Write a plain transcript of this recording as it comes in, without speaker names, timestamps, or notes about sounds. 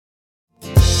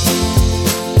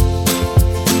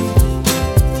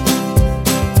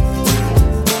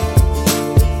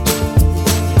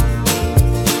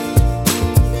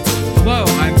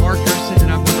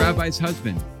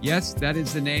Husband. Yes, that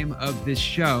is the name of this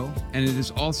show, and it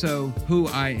is also who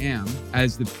I am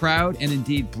as the proud and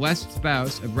indeed blessed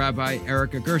spouse of Rabbi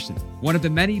Erica Gerson. One of the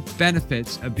many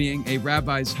benefits of being a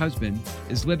rabbi's husband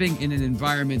is living in an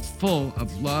environment full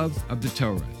of love of the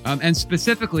Torah, and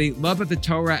specifically love of the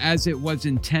Torah as it was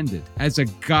intended, as a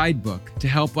guidebook to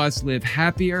help us live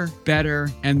happier, better,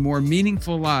 and more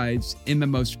meaningful lives in the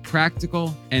most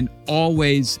practical and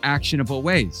always actionable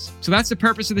ways. So that's the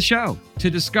purpose of the show,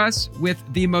 to discuss with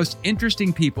the most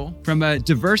interesting people from a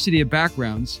diversity of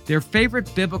backgrounds their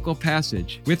favorite biblical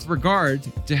passage with regard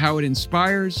to how it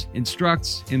inspires,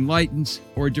 instructs, enlightens,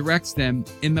 or directs them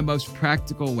in the most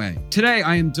practical way. Today,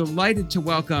 I am delighted to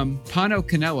welcome Pano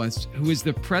Kanelos, who is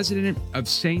the president of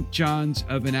St. John's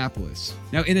of Annapolis.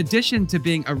 Now, in addition to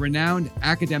being a renowned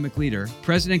academic leader,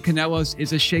 President Kanelos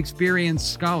is a Shakespearean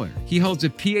scholar. He holds a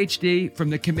PhD from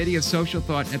the Committee of Social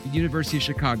Thought at the University of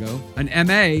Chicago, an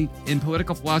MA in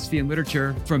Political Philosophy and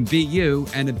Literature from BU,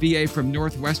 and a BA from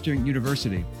Northwestern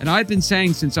University. And I've been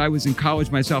saying since I was in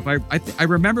college myself, I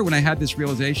remember when I had this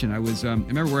realization. I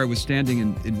remember where I was standing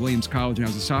in Williams College and I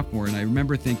was a sophomore, and I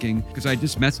remember thinking, because I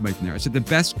just met somebody from there, I said, the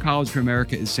best college for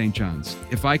America is St. John's.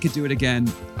 If I could do it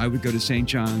again, I would go to St.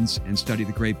 John's and study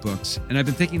the great books. And I've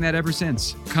been thinking that ever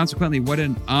since. Consequently, what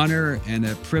an honor and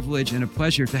a privilege and a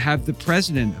pleasure to have the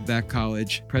president of that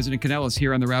college, President Kanelos,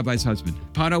 here on The Rabbi's Husband.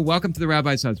 Pano, welcome to The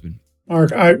Rabbi's Husband.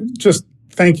 Mark, I just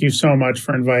thank you so much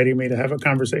for inviting me to have a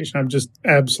conversation. I'm just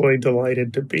absolutely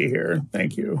delighted to be here.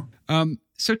 Thank you.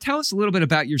 So tell us a little bit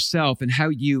about yourself and how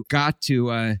you got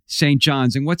to St.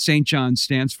 John's and what St. John's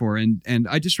stands for. And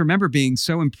I just remember being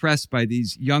so impressed by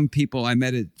these young people I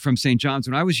met from St. John's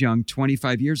when I was young,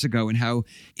 25 years ago, and how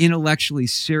intellectually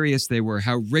serious they were,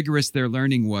 how rigorous their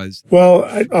learning was. Well,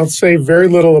 I'll say very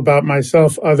little about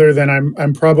myself other than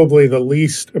I'm probably the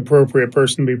least appropriate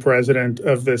person to be president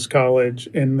of this college,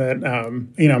 in that,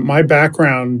 my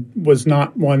background was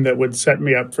not one that would set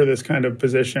me up for this kind of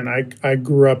position. I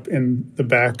grew up in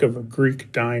the back of a Greek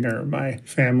diner. My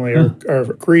family are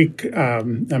Greek.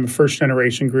 I'm a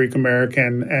first-generation Greek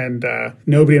American, and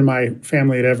nobody in my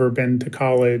family had ever been to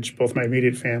college, both my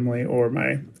immediate family or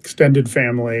my extended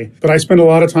family. But I spent a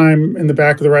lot of time in the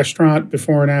back of the restaurant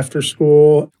before and after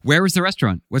school. Where was the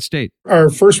restaurant? What state? Our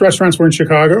first restaurants were in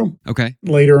Chicago. Okay.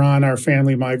 Later on, our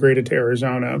family migrated to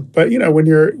Arizona. But, when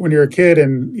you're a kid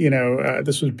and,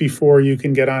 this was before you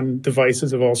can get on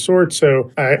devices of all sorts.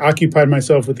 So I occupied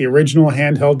myself with the original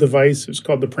handheld device. It was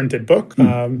called the printed book.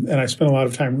 And I spent a lot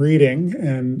of time reading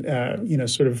and,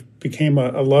 sort of became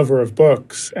a lover of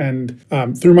books. And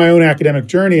through my own academic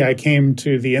journey, I came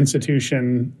to the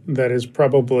institution that is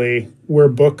probably where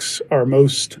books are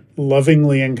most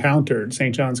lovingly encountered,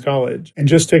 St. John's College. And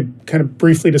just to kind of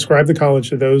briefly describe the college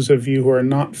to those of you who are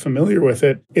not familiar with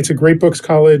it, it's a great books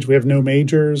college. We have no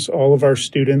majors. All of our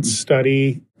students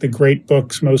study the great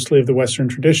books, mostly of the Western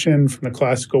tradition, from the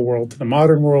classical world to the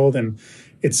modern world. And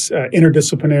it's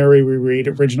interdisciplinary. We read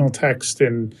original text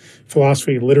in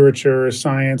philosophy, literature,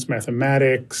 science,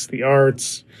 mathematics, the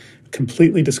arts,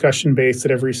 completely discussion-based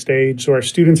at every stage. So our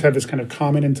students have this kind of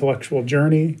common intellectual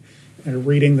journey and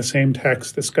reading the same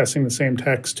text, discussing the same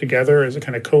text together as a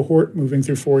kind of cohort moving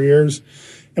through 4 years.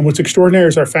 And what's extraordinary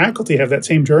is our faculty have that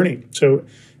same journey. So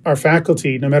our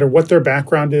faculty, no matter what their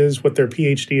background is, what their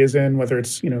PhD is in, whether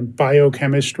it's,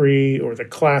 biochemistry or the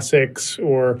classics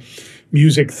or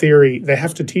music theory, they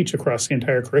have to teach across the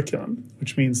entire curriculum,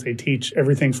 which means they teach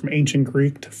everything from ancient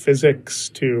Greek to physics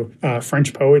to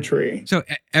French poetry. So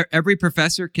every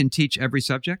professor can teach every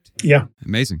subject? Yeah.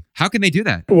 Amazing. How can they do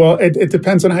that? Well, it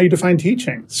depends on how you define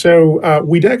teaching. So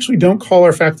we actually don't call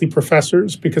our faculty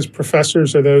professors, because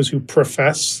professors are those who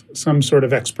profess some sort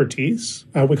of expertise.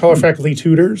 We call our faculty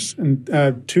tutors, and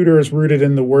tutor is rooted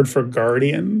in the word for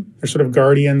guardian. They're sort of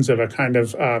guardians of a kind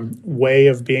of way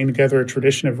of being together, a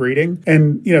tradition of reading.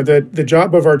 And, the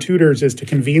job of our tutors is to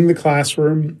convene the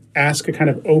classroom, ask a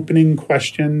kind of opening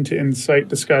question to incite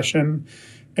discussion,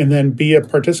 and then be a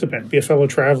participant, be a fellow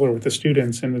traveler with the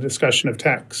students in the discussion of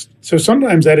text. So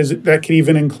sometimes that can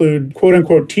even include, quote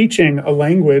unquote, teaching a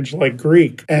language like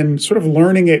Greek and sort of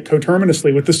learning it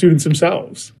coterminously with the students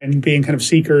themselves and being kind of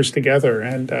seekers together.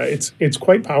 And it's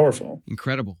quite powerful.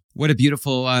 Incredible. What a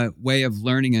beautiful way of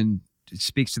learning, and it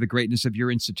speaks to the greatness of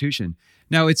your institution.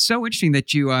 Now, it's so interesting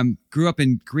that you grew up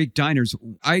in Greek diners.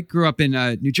 I grew up in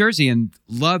New Jersey and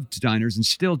loved diners and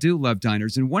still do love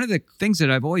diners. And one of the things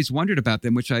that I've always wondered about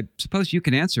them, which I suppose you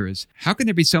can answer, is how can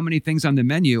there be so many things on the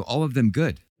menu, all of them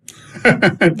good?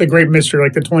 The great mystery,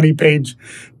 like the 20-page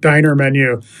diner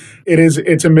menu.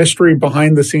 It's a mystery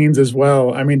behind the scenes as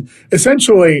well. I mean,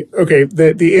 essentially, okay,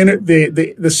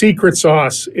 the secret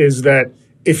sauce is that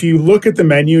if you look at the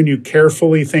menu and you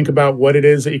carefully think about what it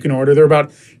is that you can order, there are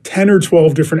about 10 or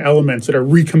 12 different elements that are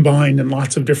recombined in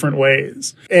lots of different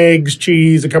ways. Eggs,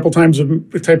 cheese, a couple types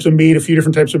of meat, a few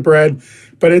different types of bread.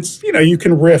 But it's, you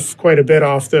can riff quite a bit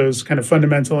off those kind of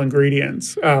fundamental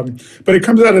ingredients. But it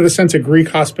comes out of the sense of Greek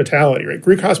hospitality, right?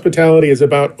 Greek hospitality is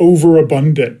about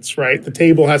overabundance, right? The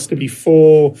table has to be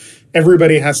full.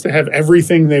 Everybody has to have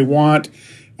everything they want.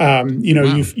 Wow.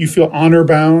 You feel honor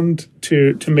bound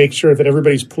to make sure that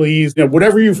everybody's pleased.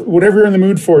 Whatever you're in the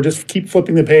mood for, just keep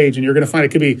flipping the page, and you're going to find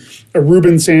it could be a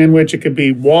Reuben sandwich, it could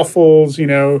be waffles,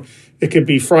 it could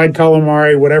be fried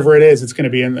calamari, whatever it is, it's going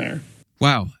to be in there.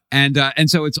 Wow. And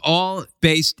so it's all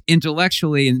based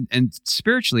intellectually and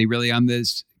spiritually, really, on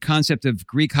this concept of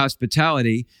Greek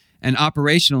hospitality. And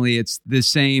operationally, it's the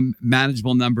same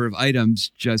manageable number of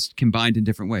items, just combined in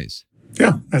different ways.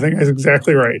 Yeah, I think that's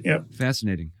exactly right. Yeah.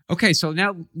 Fascinating. Okay, so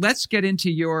now let's get into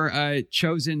your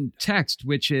chosen text,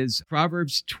 which is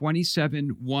Proverbs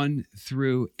 27, 1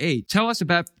 through 8. Tell us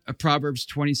about Proverbs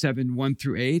 27, 1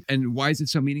 through 8, and why is it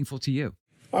so meaningful to you?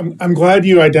 I'm glad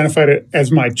you identified it as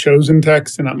my chosen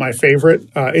text and not my favorite.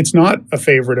 It's not a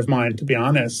favorite of mine, to be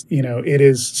honest. It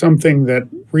is something that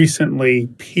recently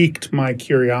piqued my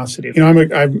curiosity.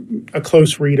 I'm a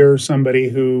close reader, somebody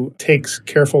who takes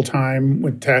careful time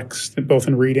with text, both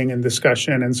in reading and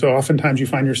discussion. And so oftentimes you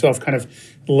find yourself kind of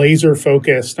laser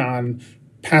focused on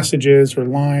passages or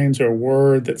lines or a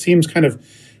word that seems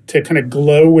to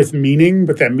glow with meaning,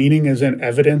 but that meaning isn't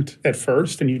evident at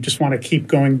first, and you just want to keep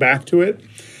going back to it.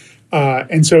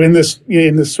 And so in this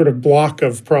sort of block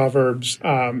of Proverbs,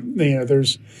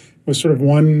 was sort of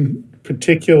one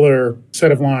particular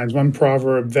set of lines, one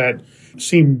proverb that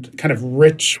seemed kind of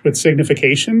rich with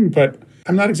signification, but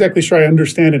I'm not exactly sure I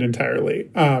understand it entirely.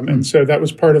 And so that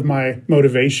was part of my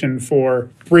motivation for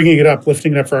bringing it up,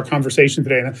 lifting it up for our conversation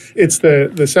today. And it's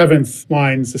the seventh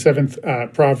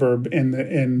proverb in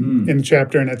the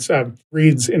chapter, and it's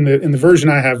reads in the version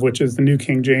I have, which is the New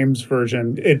King James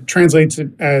Version. It translates it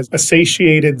as a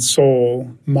satiated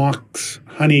soul mocks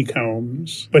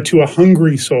honeycombs, but to a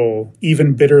hungry soul,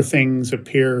 even bitter things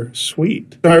appear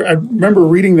sweet. So I remember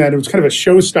reading that. It was kind of a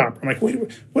showstopper. I'm like, wait,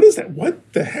 what is that?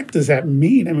 What the heck does that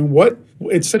mean? I mean,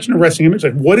 it's such an arresting image.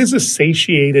 Like, what is a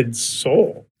satiated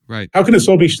soul? Right. How can a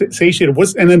soul be satiated?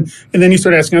 And then you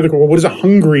start asking other questions. Well, what is a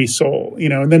hungry soul?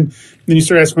 And then you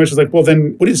start asking questions like, well,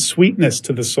 then what is sweetness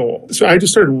to the soul? So I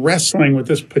just started wrestling with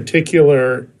this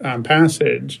particular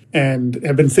passage and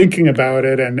have been thinking about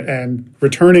it and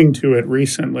returning to it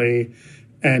recently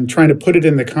and trying to put it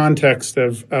in the context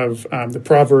of the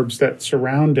proverbs that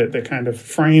surround it, that kind of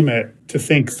frame it, to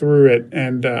think through it.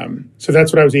 And so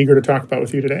that's what I was eager to talk about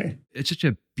with you today. It's such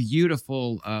a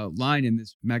beautiful line in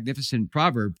this magnificent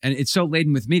proverb, and it's so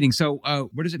laden with meaning. So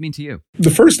what does it mean to you? The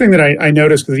first thing that I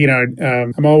noticed, because,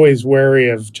 I'm always wary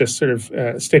of just sort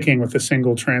of sticking with a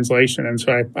single translation. And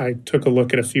so I took a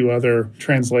look at a few other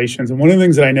translations. And one of the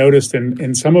things that I noticed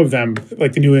in some of them,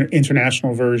 like the New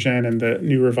International Version and the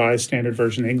New Revised Standard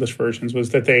Version, the English versions, was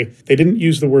that they didn't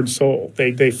use the word soul.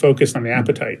 They focused on the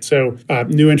appetite. So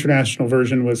New International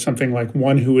Version was something like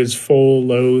one who is full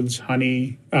loathes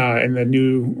honey. And the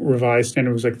New Revised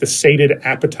Standard was like the sated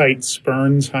appetite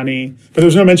spurns honey. But there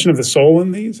was no mention of the soul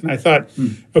in these. And I thought,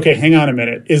 okay, hang on a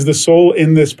minute. Is the soul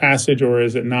in this passage or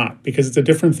is it not? Because it's a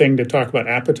different thing to talk about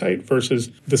appetite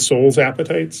versus the soul's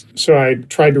appetites. So I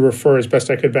tried to refer as best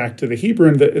I could back to the Hebrew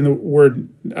in the word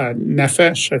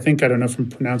nefesh. I don't know if I'm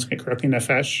pronouncing it correctly,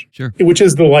 nefesh. Sure. Which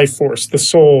is the life force, the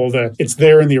soul, it's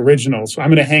there in the original. So I'm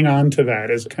going to hang on to that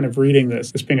as kind of reading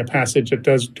this being a passage that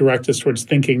does direct us towards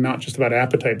thinking not just about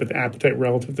appetite, but the appetite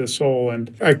relative to the soul.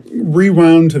 And I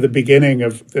rewound to the beginning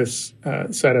of this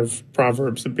set of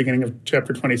Proverbs, the beginning of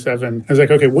chapter 27. I was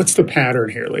like, okay, what's the pattern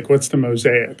here? Like, what's the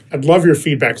mosaic? I'd love your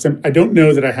feedback, because I don't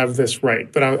know that I have this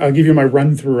right, but I'll give you my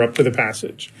run-through up to the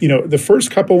passage. The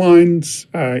first couple lines,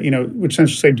 which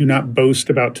essentially say, do not boast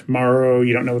about tomorrow.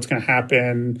 You don't know what's going to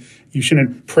happen. You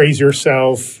shouldn't praise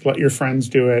yourself, let your friends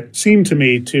do it, seem to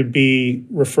me to be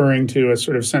referring to a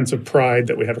sort of sense of pride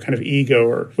that we have, a kind of ego,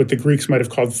 or what the Greeks might have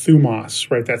called thumos,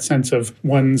 right? That sense of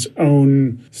one's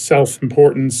own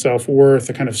self-importance, self-worth,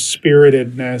 a kind of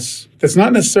spiritedness. That's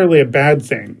not necessarily a bad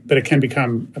thing, but it can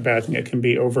become a bad thing. It can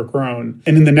be overgrown.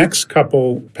 And in the next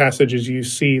couple passages,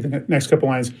 the next couple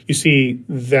lines, you see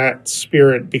that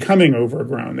spirit becoming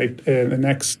overgrown. The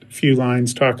next few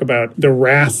lines talk about the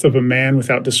wrath of a man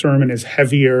without discernment is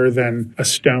heavier than a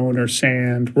stone or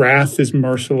sand. Wrath is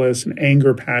merciless and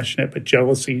anger passionate, but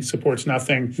jealousy supports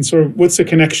nothing. And so what's the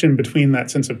connection between that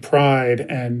sense of pride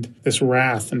and this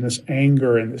wrath and this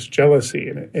anger and this jealousy?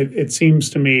 And it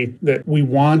seems to me that we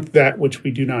want that that which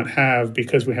we do not have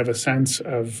because we have a sense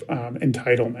of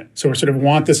entitlement. So we sort of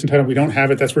want this entitlement. We don't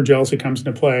have it. That's where jealousy comes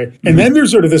into play. And then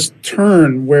there's sort of this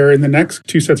turn where in the next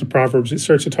two sets of Proverbs, it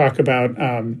starts to talk about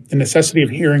the necessity of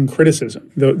hearing criticism.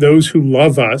 Those who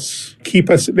love us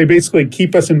they basically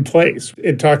keep us in place.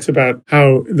 It talks about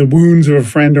how the wounds of a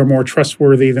friend are more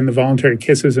trustworthy than the voluntary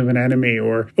kisses of an enemy,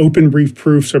 or open brief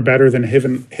proofs are better than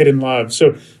hidden love.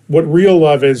 So what real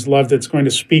love is love that's going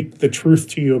to speak the truth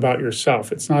to you about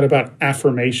yourself. It's not about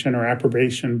affirmation or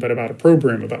approbation, but about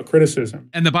opprobrium, about criticism.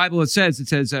 And the Bible, it says,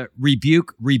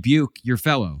 rebuke your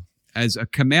fellow as a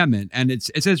commandment. And it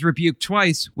says rebuke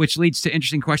twice, which leads to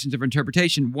interesting questions of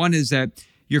interpretation. One is that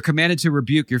you're commanded to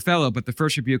rebuke your fellow, but the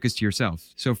first rebuke is to yourself.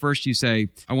 So first you say,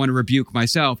 I want to rebuke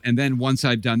myself. And then once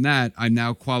I've done that, I'm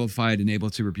now qualified and able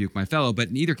to rebuke my fellow. But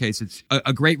in either case, it's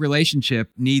a great relationship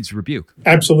needs rebuke.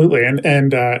 Absolutely.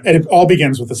 And it all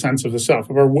begins with a sense of the self,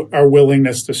 of our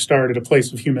willingness to start at a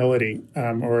place of humility,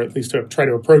 or at least to try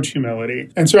to approach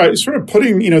humility. And so I sort of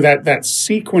putting, that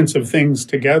sequence of things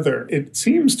together, it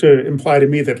seems to imply to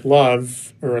me that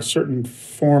love, or a certain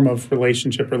form of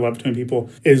relationship or love between people,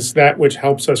 is that which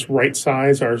helps us right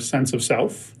size our sense of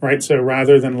self, right? So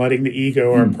rather than letting the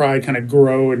ego or pride kind of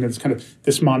grow and it's kind of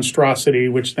this monstrosity,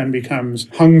 which then becomes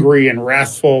hungry and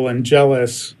wrathful and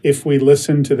jealous, if we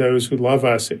listen to those who love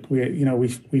us,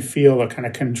 we feel a kind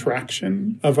of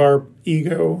contraction of our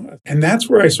ego. And that's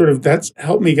where that's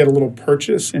helped me get a little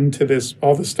purchase into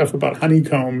all this stuff about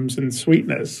honeycombs and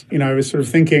sweetness. I was sort of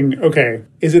thinking, okay,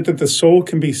 is it that the soul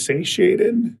can be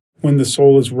satiated when the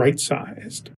soul is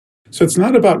right-sized? So it's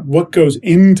not about what goes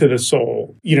into the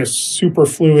soul,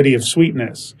 superfluity of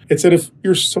sweetness. It's that if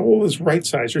your soul is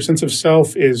right-sized, your sense of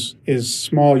self is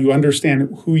small, you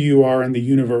understand who you are in the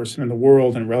universe and in the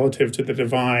world and relative to the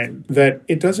divine, that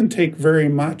it doesn't take very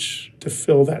much to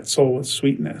fill that soul with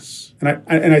sweetness. And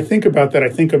I think about that. I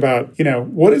think about,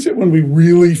 what is it when we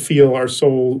really feel our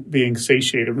soul being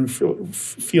satiated, when we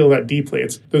feel that deeply?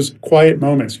 It's those quiet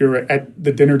moments. You're at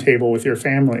the dinner table with your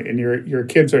family and your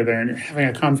kids are there and you're having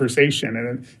a conversation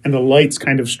and the light's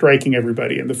kind of striking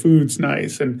everybody and the food's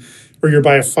nice, or you're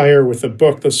by a fire with a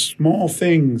book. Those small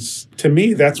things, to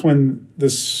me, that's when the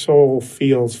soul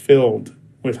feels filled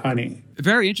with honey.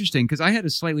 Very interesting, because I had a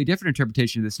slightly different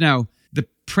interpretation of this. Now, the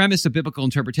premise of biblical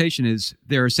interpretation is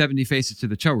there are 70 faces to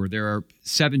the Torah. There are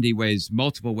 70 ways,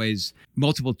 multiple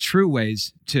true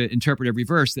ways to interpret every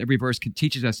verse. Every verse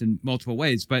teaches us in multiple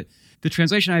ways. But the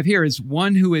translation I have here is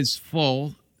one who is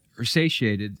full or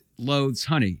satiated loathes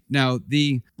honey. Now,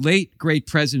 the late great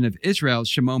president of Israel,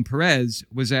 Shimon Peres,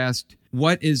 was asked,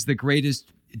 what is the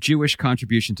greatest Jewish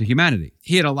contribution to humanity?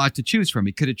 He had a lot to choose from.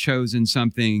 He could have chosen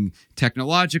something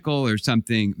technological or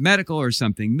something medical or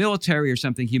something military or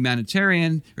something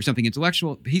humanitarian or something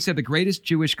intellectual. He said the greatest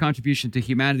Jewish contribution to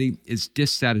humanity is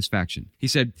dissatisfaction. He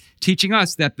said, teaching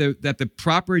us that the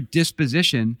proper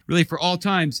disposition really for all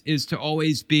times is to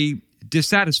always be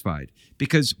dissatisfied,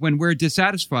 because when we're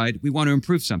dissatisfied, we want to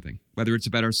improve something, whether it's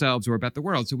about ourselves or about the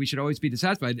world. So we should always be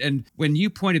dissatisfied. And when you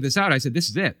pointed this out, I said, this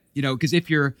is it, because if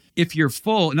you're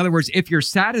full, in other words, if you're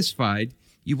satisfied,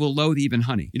 you will loathe even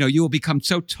honey. You will become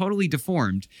so totally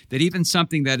deformed that even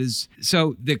something that is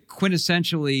so the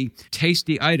quintessentially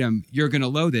tasty item, you're going to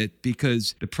loathe it,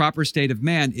 because the proper state of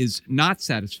man is not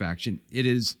satisfaction. It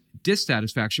is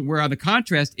dissatisfaction. Where on the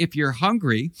contrast, if you're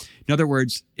hungry, in other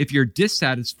words, if you're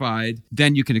dissatisfied,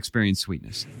 then you can experience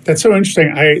sweetness. That's so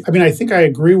interesting. I think I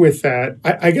agree with that.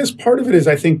 I guess part of it is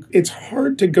I think it's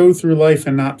hard to go through life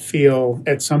and not feel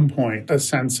at some point a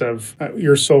sense of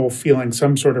your soul feeling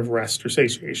some sort of rest or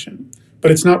satiation. But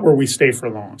it's not where we stay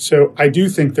for long. So I do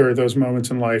think there are those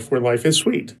moments in life where life is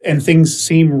sweet and things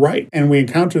seem right and we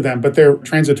encounter them, but they're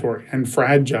transitory and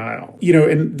fragile.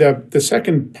 In the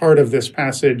second part of this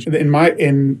passage, in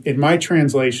my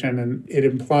translation, and it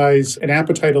implies an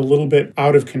appetite a little bit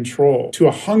out of control. To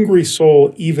a hungry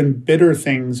soul, even bitter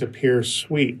things appear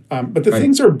sweet. But the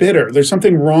things are bitter. There's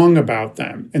something wrong about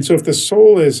them. And so if the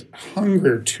soul is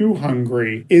too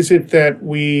hungry, is it that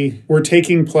we're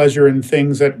taking pleasure in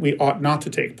things that we ought not to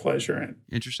take pleasure in?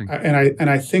 Interesting. And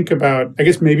I think about, I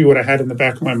guess maybe what I had in the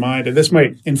back of my mind, and this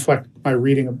might inflect my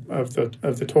reading of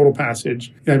the total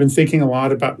passage. I've been thinking a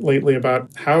lot lately about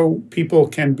how people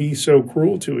can be so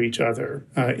cruel to each other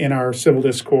in our civil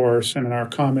discourse and in our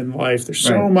common life. There's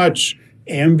so much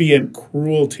ambient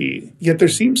cruelty, yet it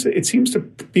seems to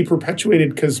be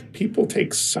perpetuated because people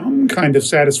take some kind of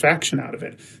satisfaction out of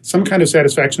it, some kind of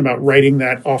satisfaction about writing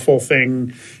that awful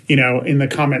thing, in the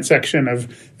comment section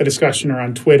of a discussion or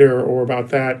on Twitter or about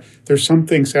that. There's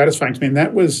something satisfying to me, and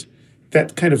that was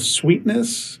that kind of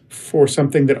sweetness for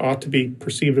something that ought to be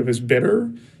perceived of as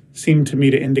bitter seemed to me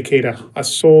to indicate a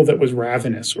soul that was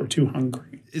ravenous or too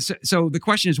hungry. So the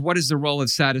question is, what is the role of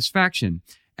satisfaction?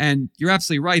 And you're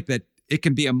absolutely right that it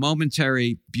can be a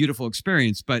momentary, beautiful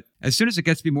experience. But as soon as it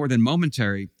gets to be more than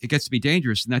momentary, it gets to be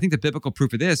dangerous. And I think the biblical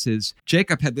proof of this is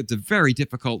Jacob had lived a very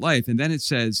difficult life. And then it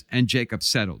says, and Jacob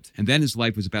settled. And then his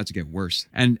life was about to get worse.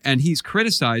 And he's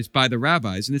criticized by the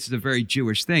rabbis. And this is a very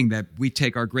Jewish thing, that we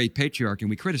take our great patriarch and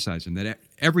we criticize him, that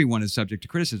everyone is subject to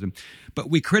criticism. But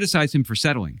we criticize him for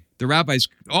settling. The rabbis,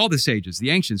 all the sages, the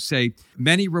ancients say,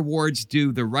 many rewards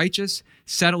do the righteous.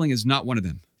 Settling is not one of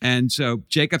them. And so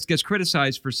Jacob gets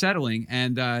criticized for settling.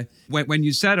 And when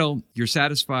you settle, you're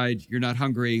satisfied, you're not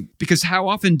hungry. Because how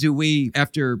often do we,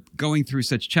 after going through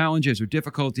such challenges or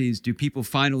difficulties, do people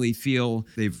finally feel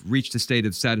they've reached a state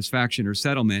of satisfaction or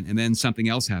settlement, and then something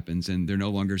else happens and they're no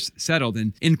longer settled?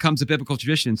 And in comes a biblical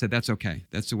tradition and said, that's okay.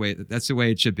 That's the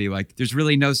way it should be. Like, there's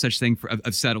really no such thing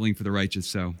of settling for the righteous.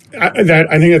 So I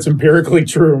think that's empirically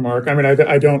true, Mark. I mean,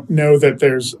 I don't know that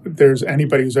there's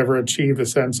anybody who's ever achieved a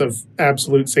sense of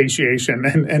absolute satiation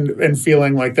and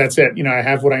feeling like that's it. I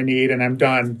have what I need and I'm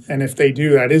done. And if they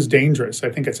do, that is dangerous. I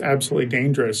think it's absolutely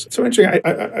dangerous. So interesting.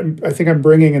 I think I'm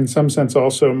bringing in some sense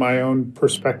also my own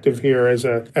perspective here as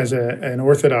an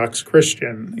Orthodox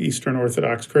Christian, Eastern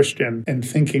Orthodox Christian, and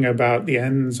thinking about the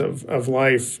ends of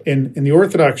life. In the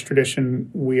Orthodox tradition,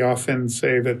 we often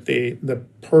say that the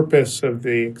purpose of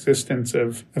the existence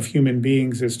of human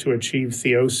beings is to achieve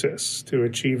theosis, to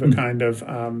achieve a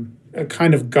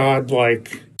kind of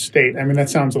godlike state. I mean, that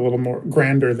sounds a little more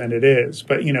grander than it is.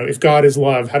 But, if God is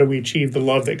love, how do we achieve the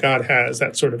love that God has,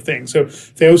 that sort of thing? So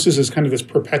theosis is kind of this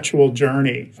perpetual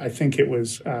journey. I think it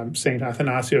was St.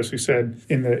 Athanasius who said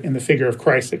in the figure of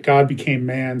Christ that God became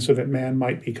man so that man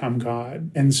might become God.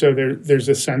 And so there's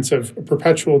a sense of a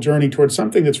perpetual journey towards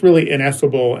something that's really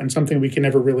ineffable and something we can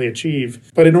never really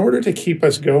achieve. But in order to keep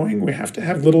us going, we have to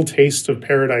have little tastes of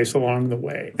paradise along the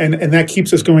way. And that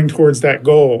keeps us going towards that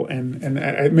goal.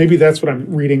 And maybe that's what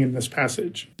I'm reading in this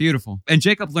passage. Beautiful. And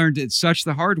Jacob learned it such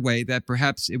the hard way that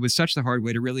perhaps it was such the hard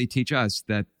way to really teach us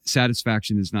that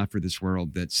satisfaction is not for this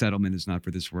world, that settlement is not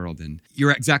for this world. And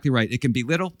you're exactly right. It can be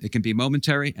little, it can be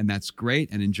momentary, and that's great,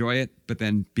 and enjoy it, but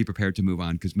then be prepared to move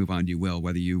on, because move on you will,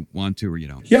 whether you want to or you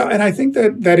don't. Yeah, and I think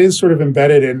that is sort of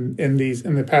embedded in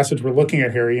the passage we're looking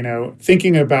at here,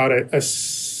 thinking about a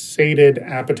sated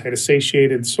appetite, a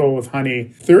satiated soul with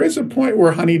honey. There is a point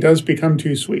where honey does become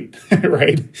too sweet,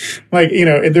 right? Like,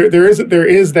 there's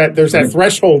that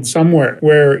threshold somewhere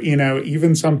where,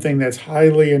 even something that's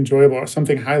highly enjoyable or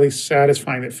something highly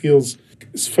satisfying that feels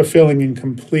fulfilling and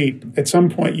complete, at some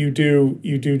point you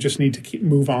do just need to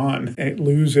move on, and it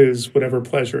loses whatever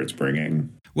pleasure it's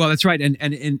bringing. Well, that's right. And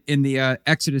in the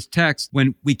Exodus text,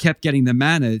 when we kept getting the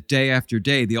manna day after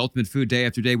day, the ultimate food day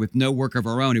after day with no work of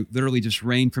our own, it literally just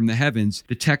rained from the heavens.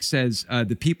 The text says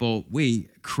the people, we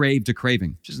craved a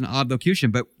craving, which is an odd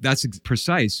locution, but that's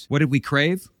precise. What did we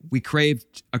crave? We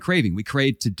craved a craving. We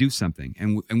craved to do something.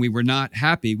 And we were not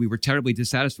happy. We were terribly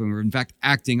dissatisfied. We were, in fact,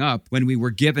 acting up when we were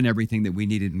given everything that we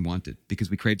needed and wanted because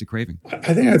we craved a craving.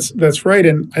 I think that's right.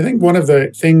 And I think one of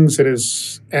the things that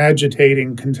is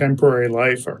agitating contemporary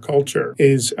life, our culture,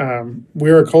 is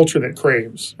we're a culture that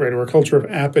craves, right? We're a culture of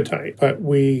appetite, but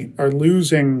we are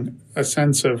losing a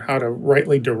sense of how to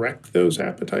rightly direct those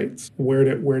appetites,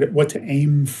 what to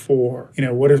aim for,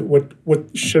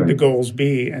 what should the goals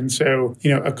be. And so,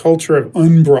 a culture of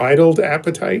unbridled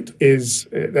appetite is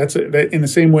that in the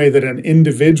same way that an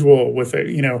individual with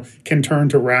can turn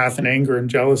to wrath and anger and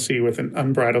jealousy with an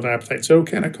unbridled appetite, so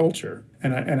can a culture.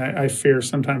 And I fear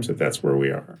sometimes that's where we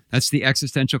are. That's the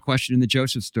existential question in the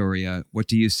Joseph story. What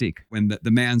do you seek? When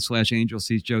the man/angel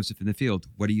sees Joseph in the field,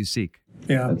 what do you seek?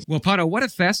 Yeah. Well, Pano, what a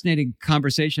fascinating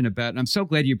conversation about, and I'm so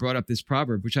glad you brought up this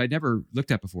proverb, which I'd never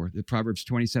looked at before, the Proverbs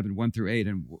 27, 1-8,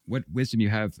 and what wisdom you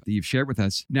have that you've shared with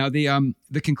us. Now, the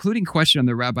concluding question on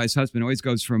the rabbi's husband always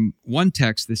goes from one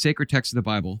text, the sacred text of the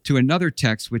Bible, to another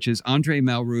text, which is Andre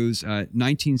Malraux's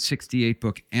 1968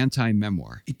 book,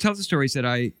 Anti-Memoir. He tells the story. He said,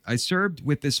 I served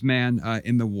with this man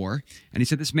in the war, and he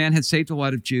said this man had saved a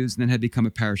lot of Jews and then had become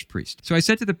a parish priest. So I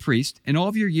said to the priest, in all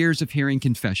of your years of hearing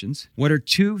confessions, what are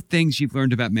two things you've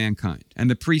learned about mankind? And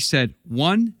the priest said,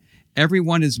 1,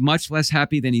 everyone is much less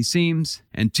happy than he seems.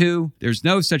 And 2, there's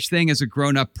no such thing as a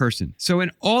grown-up person. So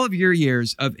in all of your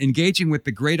years of engaging with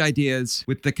the great ideas,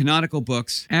 with the canonical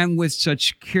books, and with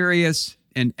such curious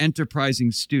and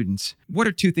enterprising students, what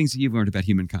are 2 things that you've learned about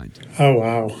humankind? Oh,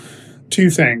 wow. 2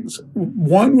 things.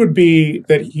 One would be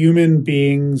that human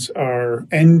beings are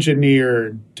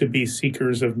engineered to be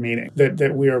seekers of meaning,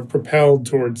 that we are propelled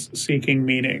towards seeking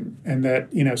meaning, and that,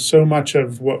 so much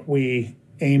of what we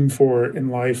aim for in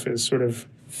life is sort of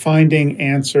finding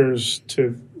answers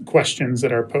to questions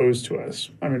that are posed to us.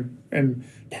 I mean, and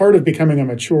part of becoming a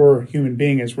mature human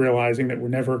being is realizing that we're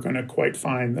never going to quite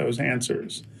find those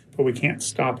answers, but we can't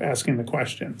stop asking the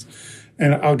questions.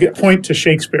 And I'll point to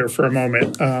Shakespeare for a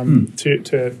moment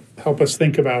to help us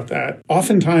think about that.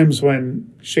 Oftentimes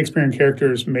when Shakespearean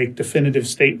characters make definitive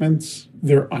statements,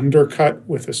 they're undercut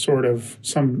with a sort of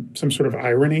some sort of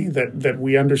irony that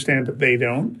we understand that they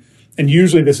don't. And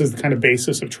usually this is the kind of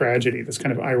basis of tragedy, this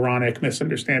kind of ironic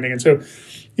misunderstanding. And so,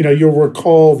 you'll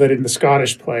recall that in the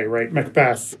Scottish play, right,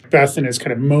 Macbeth in his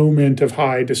kind of moment of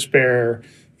high despair,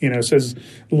 says,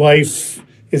 life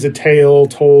is a tale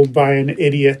told by an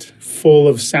idiot, full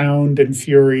of sound and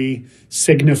fury,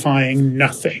 signifying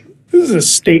nothing. This is a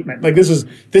statement. Like this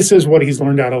is what he's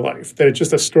learned out of life, that it's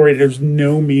just a story. There's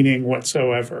no meaning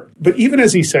whatsoever. But even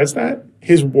as he says that,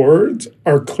 his words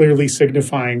are clearly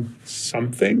signifying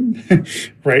something,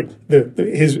 right?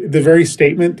 The very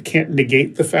statement can't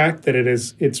negate the fact that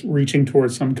it's reaching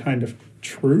towards some kind of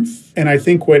truth. And I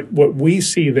think what we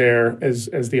see there as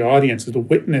the audience, as the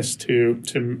witness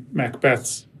to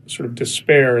Macbeth's sort of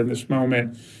despair in this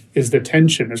moment, is the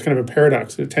tension. There's kind of a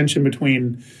paradox, the tension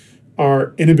between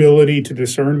our inability to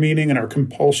discern meaning and our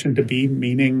compulsion to be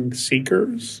meaning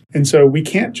seekers. And so we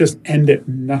can't just end at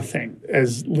nothing.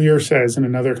 As Lear says in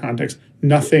another context,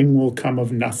 nothing will come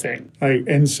of nothing.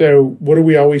 And so what are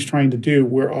we always trying to do?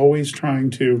 We're always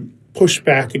trying to push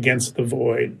back against the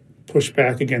void, push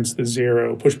back against the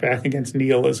zero, push back against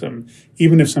nihilism,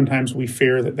 even if sometimes we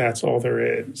fear that that's all there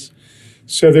is.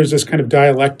 So there's this kind of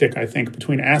dialectic, I think,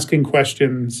 between asking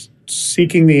questions,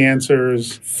 seeking the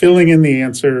answers, filling in the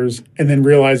answers, and then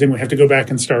realizing we have to go back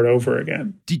and start over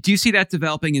again. Do you see that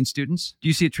developing in students? Do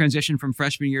you see a transition from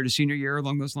freshman year to senior year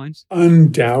along those lines?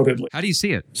 Undoubtedly. How do you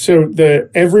see it? So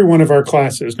every one of our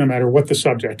classes, no matter what the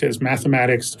subject is,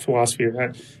 mathematics to philosophy,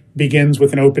 that begins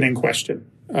with an opening question.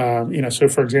 So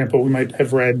for example, we might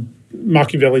have read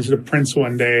Machiavelli's The Prince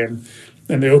one day,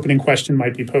 and the opening question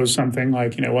might be posed something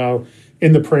like,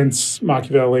 in The Prince,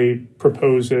 Machiavelli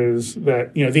proposes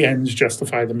that, the ends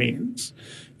justify the means.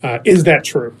 Is that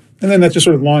true? And then that just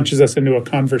sort of launches us into a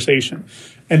conversation.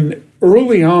 And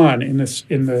early on in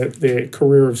the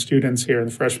career of students here in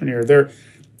the freshman year,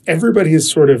 everybody is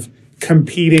sort of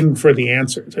competing for the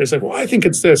answers. It's like, well, I think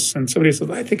it's this, and somebody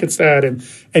says, I think it's that, and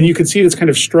you can see this kind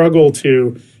of struggle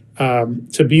to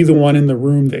be the one in the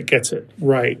room that gets it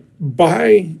right.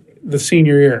 By the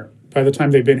senior year, by the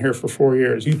time they've been here for 4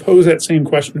 years, you pose that same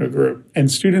question to a group, and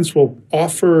students will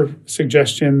offer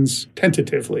suggestions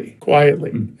tentatively,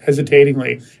 quietly,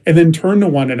 hesitatingly, and then turn to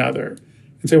one another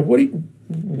and say,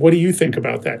 what do you think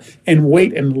about that? And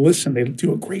wait and listen. They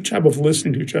do a great job of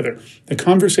listening to each other. The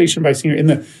conversation by senior,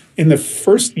 in the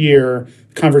first year,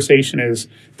 conversation is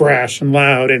brash and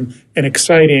loud and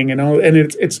exciting and all, and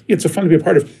it's a fun to be a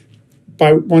part of.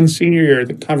 By one senior year,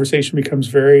 the conversation becomes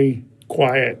very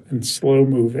quiet and slow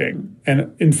moving.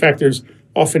 And in fact, there's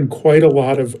often quite a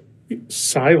lot of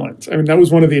silence. I mean, that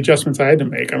was one of the adjustments I had to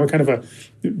make. I'm a kind of a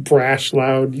brash,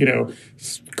 loud,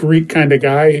 Greek kind of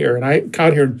guy here. And I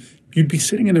got here and you'd be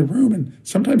sitting in the room and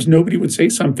sometimes nobody would say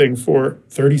something for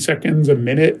 30 seconds, a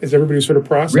minute, as everybody was sort of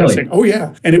processing. Really? Oh,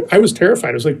 yeah. And I was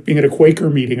terrified. It was like being at a Quaker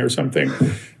meeting or something.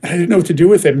 And I didn't know what to do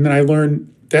with it. And then I learned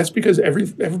that's because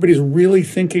everybody's really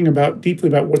thinking deeply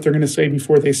about what they're going to say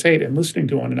before they say it and listening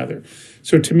to one another.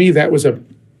 So to me,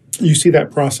 you see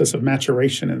that process of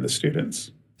maturation in the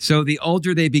students. So the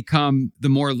older they become, the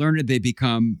more learned they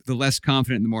become, the less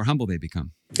confident and the more humble they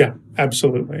become. Yeah,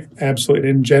 absolutely. Absolutely.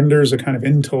 It engenders a kind of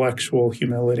intellectual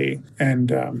humility.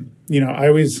 And, I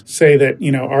always say that,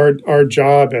 our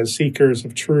job as seekers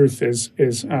of truth is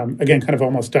again, kind of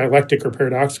almost dialectic or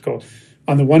paradoxical.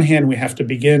 On the one hand, we have to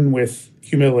begin with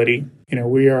humility.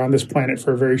 We are on this planet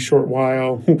for a very short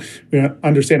while. We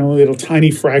understand only little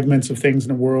tiny fragments of things in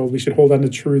the world. We should hold on to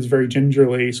truths very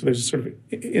gingerly. So there's a sort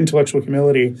of intellectual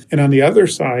humility. And on the other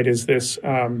side is this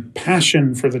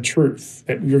passion for the truth,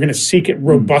 that you're going to seek it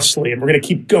robustly and we're going to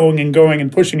keep going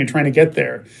and pushing and trying to get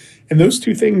there. And those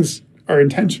two things are in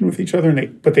tension with each other,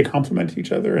 but they complement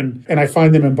each other. And I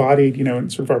find them embodied, in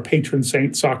sort of our patron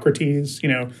saint, Socrates,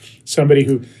 somebody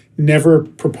who never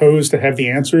proposed to have the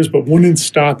answers, but wouldn't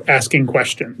stop asking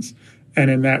questions. And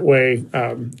in that way,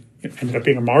 it ended up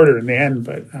being a martyr in the end.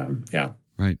 But yeah.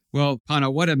 Right. Well,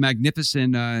 Pano, what a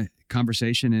magnificent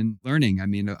conversation and learning. I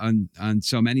mean, on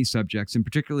so many subjects, and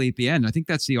particularly at the end. I think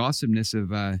that's the awesomeness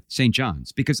of St.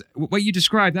 John's, because what you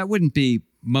described, that wouldn't be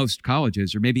most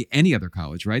colleges or maybe any other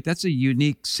college, right? That's a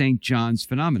unique St. John's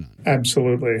phenomenon.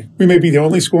 Absolutely. We may be the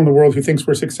only school in the world who thinks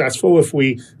we're successful if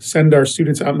we send our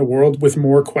students out in the world with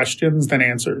more questions than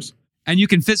answers. And you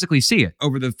can physically see it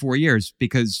over the 4 years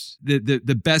because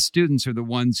the best students are the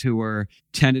ones who are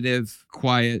tentative,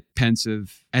 quiet,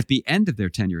 pensive at the end of their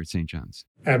tenure at St. John's.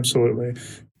 Absolutely.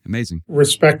 Amazing.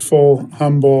 Respectful,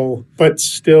 humble, but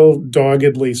still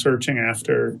doggedly searching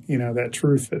after, that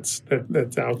truth that's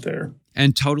out there.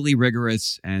 And totally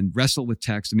rigorous and wrestle with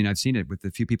text. I mean, I've seen it with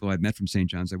the few people I've met from St.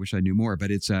 John's. I wish I knew more,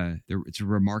 but it's a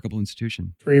remarkable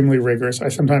institution. Extremely rigorous. I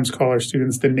sometimes call our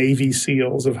students the Navy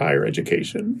SEALs of higher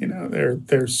education.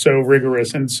 They're so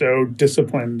rigorous and so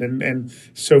disciplined and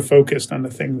so focused on the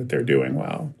thing that they're doing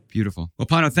well. Beautiful. Well,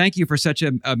 Pano, thank you for such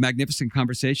a magnificent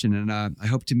conversation, and I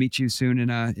hope to meet you soon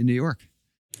in New York.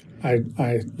 I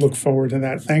look forward to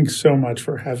that. Thanks so much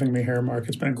for having me here, Mark.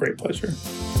 It's been a great pleasure.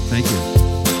 Thank you.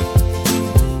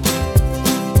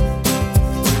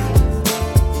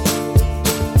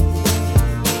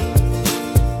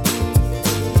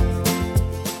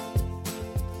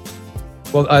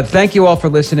 Well, thank you all for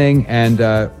listening, and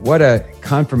what a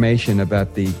confirmation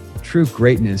about the true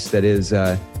greatness that is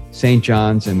St.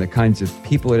 John's and the kinds of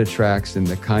people it attracts and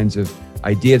the kinds of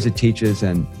ideas it teaches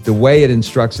and the way it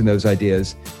instructs in those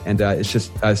ideas. And it's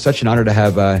just such an honor to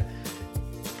have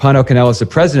Pano Kanelos, the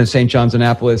president of St. John's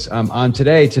Annapolis, on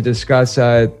today to discuss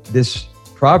this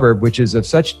proverb, which is of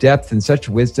such depth and such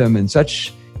wisdom and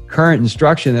such current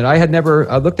instruction that I had never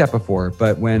looked at before.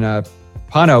 But when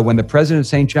Pano, when the president of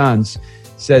St. John's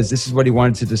says this is what he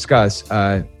wanted to discuss,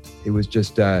 it was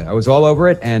just, I was all over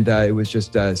it. And it was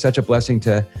just such a blessing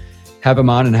to have him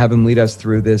on and have him lead us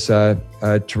through this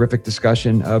terrific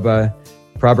discussion of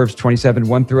Proverbs 27,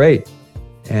 1-8.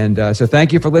 And so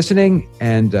thank you for listening.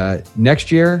 And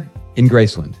next year in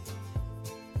Graceland.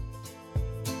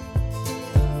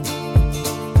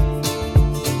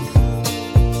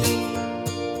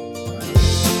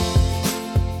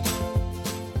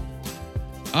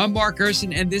 I'm Mark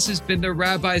Gerson, and this has been The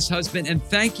Rabbi's Husband, and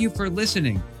thank you for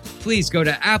listening. Please go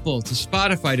to Apple, to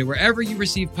Spotify, to wherever you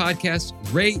receive podcasts,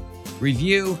 rate,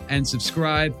 review, and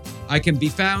subscribe. I can be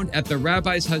found at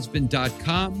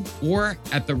therabbishusband.com or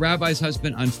at The Rabbi's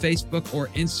Husband on Facebook or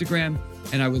Instagram,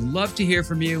 and I would love to hear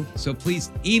from you, so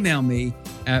please email me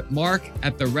at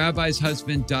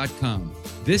mark@therabbishusband.com.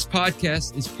 This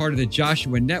podcast is part of the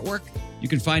Joshua Network. You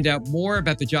can find out more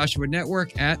about the Joshua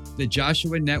Network at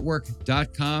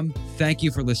thejoshuanetwork.com. Thank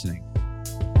you for listening.